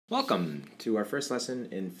Welcome to our first lesson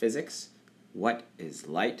in physics. What is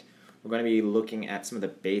light? We're going to be looking at some of the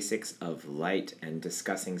basics of light and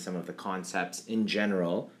discussing some of the concepts in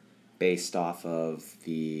general based off of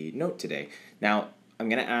the note today. Now, I'm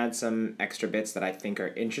going to add some extra bits that I think are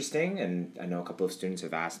interesting, and I know a couple of students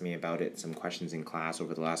have asked me about it, some questions in class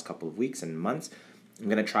over the last couple of weeks and months. I'm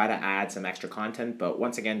going to try to add some extra content, but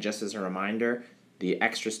once again, just as a reminder, the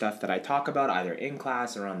extra stuff that I talk about either in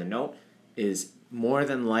class or on the note is more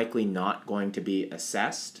than likely not going to be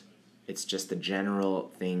assessed. It's just the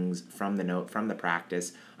general things from the note, from the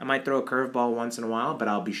practice. I might throw a curveball once in a while, but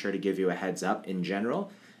I'll be sure to give you a heads up in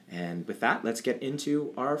general. And with that, let's get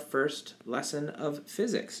into our first lesson of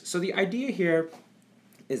physics. So the idea here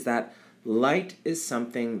is that light is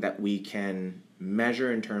something that we can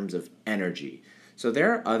measure in terms of energy. So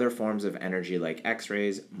there are other forms of energy like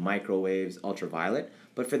X-rays, microwaves, ultraviolet,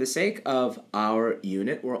 but for the sake of our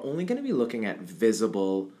unit, we're only going to be looking at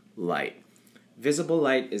visible light. Visible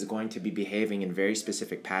light is going to be behaving in very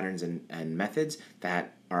specific patterns and methods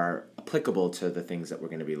that are applicable to the things that we're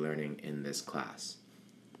going to be learning in this class.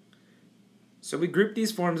 So we group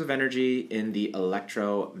these forms of energy in the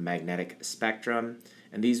electromagnetic spectrum,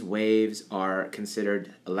 and these waves are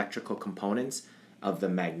considered electrical components of the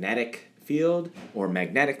magnetic field or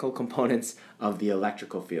magnetical components of the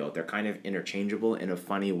electrical field. They're kind of interchangeable in a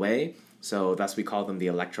funny way, so thus we call them the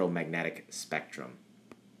electromagnetic spectrum.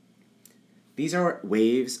 These are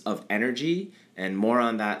waves of energy, and more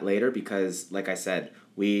on that later because, like I said,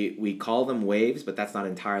 we call them waves, but that's not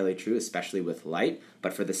entirely true, especially with light.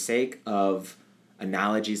 But for the sake of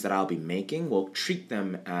analogies that I'll be making, we'll treat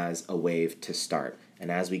them as a wave to start.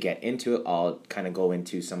 And as we get into it, I'll kind of go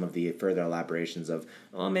into some of the further elaborations of,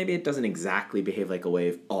 well, maybe it doesn't exactly behave like a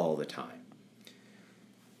wave all the time.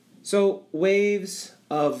 So waves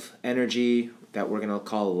of energy that we're going to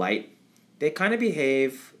call light, they kind of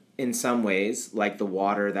behave in some ways like the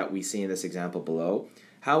water that we see in this example below.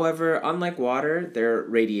 However, unlike water, they're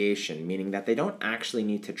radiation, meaning that they don't actually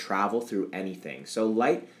need to travel through anything. So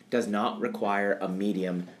light does not require a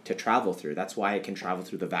medium to travel through. That's why it can travel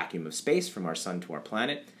through the vacuum of space from our sun to our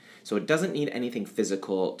planet. So it doesn't need anything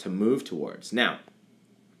physical to move towards. Now,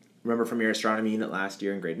 remember from your astronomy unit last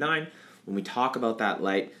year in grade 9, when we talk about that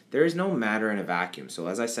light, there is no matter in a vacuum. So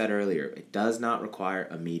as I said earlier, it does not require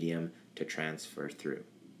a medium to transfer through.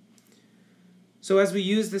 So as we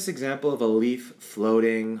use this example of a leaf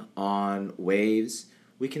floating on waves,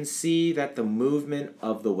 we can see that the movement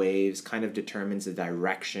of the waves kind of determines the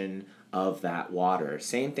direction of that water.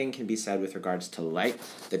 Same thing can be said with regards to light.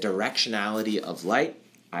 The directionality of light,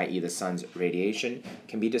 i.e. the sun's radiation,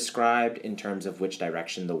 can be described in terms of which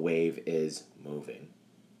direction the wave is moving.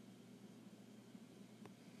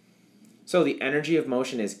 So the energy of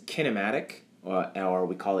motion is kinematic, or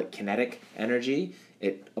we call it kinetic energy.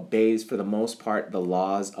 It obeys, for the most part, the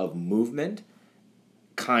laws of movement,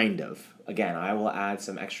 kind of. Again, I will add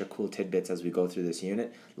some extra cool tidbits as we go through this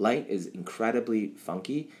unit. Light is incredibly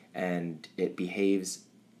funky, and it behaves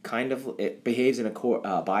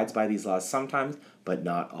abides by these laws sometimes, but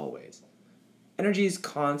not always. Energy is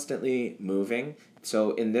constantly moving.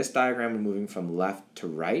 So in this diagram, we're moving from left to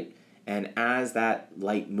right, and as that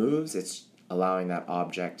light moves, it's allowing that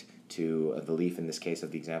object to the leaf, in this case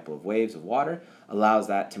of the example of waves of water, allows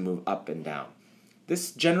that to move up and down.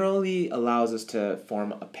 This generally allows us to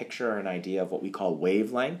form a picture or an idea of what we call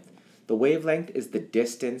wavelength. The wavelength is the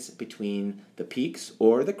distance between the peaks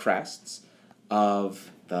or the crests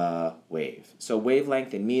of the wave. So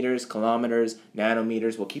wavelength in meters, kilometers,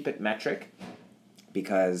 nanometers, we'll keep it metric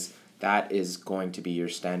because that is going to be your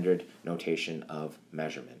standard notation of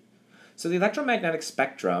measurement. So the electromagnetic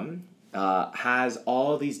spectrum has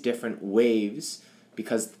all these different waves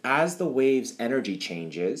because as the wave's energy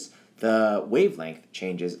changes, the wavelength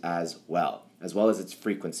changes as well as its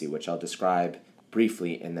frequency, which I'll describe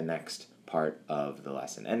briefly in the next part of the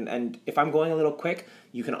lesson. And if I'm going a little quick,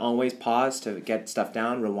 you can always pause to get stuff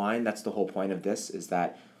down, rewind. That's the whole point of this, is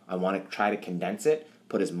that I want to try to condense it,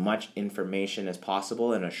 put as much information as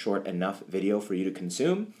possible in a short enough video for you to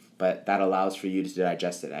consume, but that allows for you to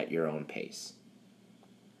digest it at your own pace.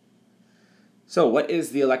 So what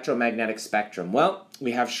is the electromagnetic spectrum? Well,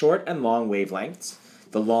 we have short and long wavelengths.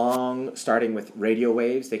 The long, starting with radio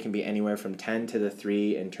waves, they can be anywhere from 10 to the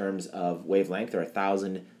 3 in terms of wavelength, or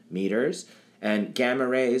 1,000 meters. And gamma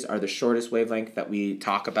rays are the shortest wavelength that we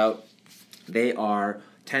talk about. They are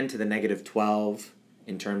 10 to the negative 12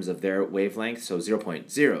 in terms of their wavelength, so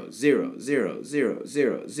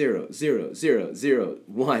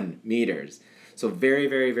 0.00000000001 meters. So very,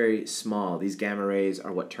 very, very small. These gamma rays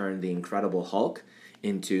are what turn the Incredible Hulk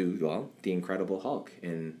into, well, the Incredible Hulk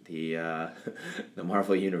in the, the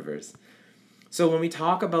Marvel Universe. So when we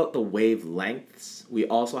talk about the wavelengths, we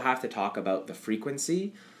also have to talk about the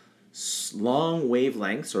frequency. Long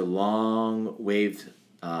wavelengths or long wave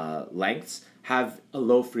lengths have a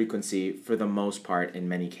low frequency for the most part in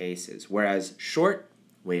many cases, whereas short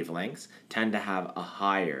wavelengths tend to have a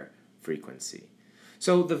higher frequency.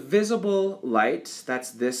 So the visible light,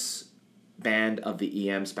 that's this band of the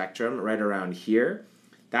EM spectrum right around here,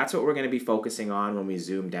 that's what we're going to be focusing on when we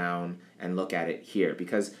zoom down and look at it here,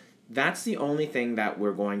 because that's the only thing that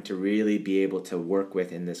we're going to really be able to work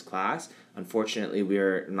with in this class. Unfortunately,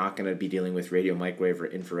 we're not going to be dealing with radio, microwave, or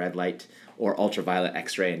infrared light, or ultraviolet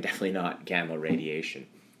X-ray, and definitely not gamma radiation.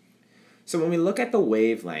 So when we look at the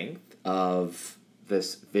wavelength of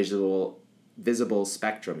this visible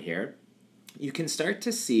spectrum here, you can start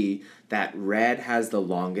to see that red has the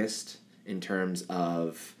longest in terms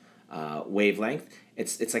of wavelength.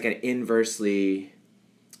 It's like an inversely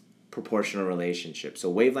proportional relationship. So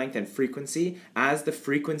wavelength and frequency, as the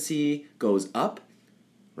frequency goes up,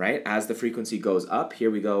 right? As the frequency goes up, here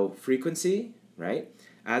we go, frequency, right?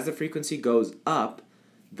 As the frequency goes up,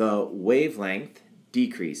 the wavelength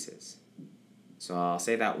decreases. So I'll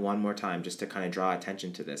say that one more time just to kind of draw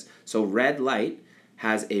attention to this. So red light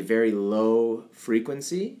has a very low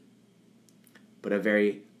frequency, but a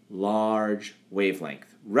very large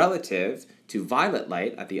wavelength relative to violet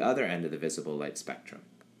light at the other end of the visible light spectrum.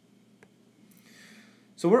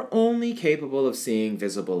 So we're only capable of seeing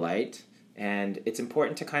visible light, and it's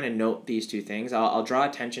important to kind of note these two things. I'll draw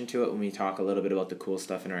attention to it when we talk a little bit about the cool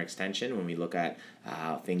stuff in our extension, when we look at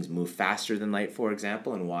how things move faster than light, for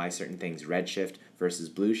example, and why certain things redshift versus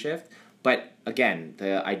blue shift. But again,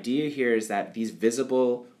 the idea here is that these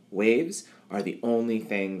visible waves are the only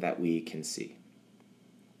thing that we can see.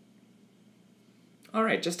 All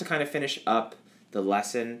right, just to kind of finish up the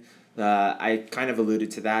lesson, I kind of alluded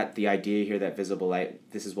to that, the idea here that visible light,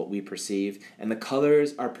 this is what we perceive, and the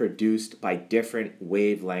colors are produced by different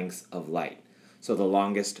wavelengths of light. So the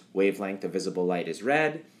longest wavelength of visible light is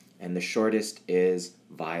red, and the shortest is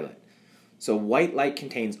violet. So white light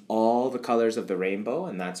contains all the colors of the rainbow,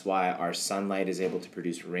 and that's why our sunlight is able to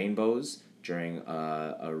produce rainbows during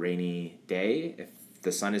a rainy day. If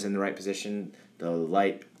the sun is in the right position, the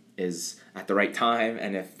light is at the right time,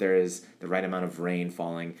 and if there is the right amount of rain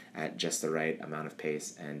falling at just the right amount of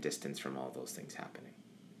pace and distance from all those things happening.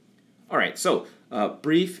 All right, so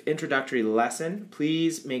brief introductory lesson.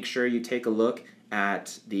 Please make sure you take a look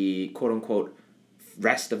at the quote-unquote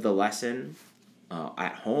rest of the lesson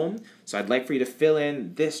at home. So I'd like for you to fill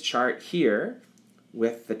in this chart here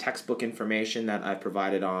with the textbook information that I've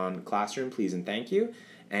provided on Classroom, please and thank you.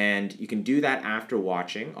 And you can do that after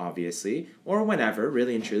watching, obviously, or whenever,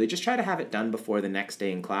 really and truly. Just try to have it done before the next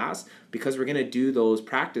day in class, because we're going to do those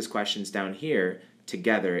practice questions down here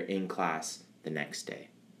together in class the next day.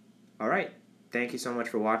 All right. Thank you so much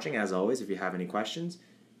for watching. As always, if you have any questions,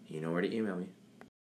 you know where to email me.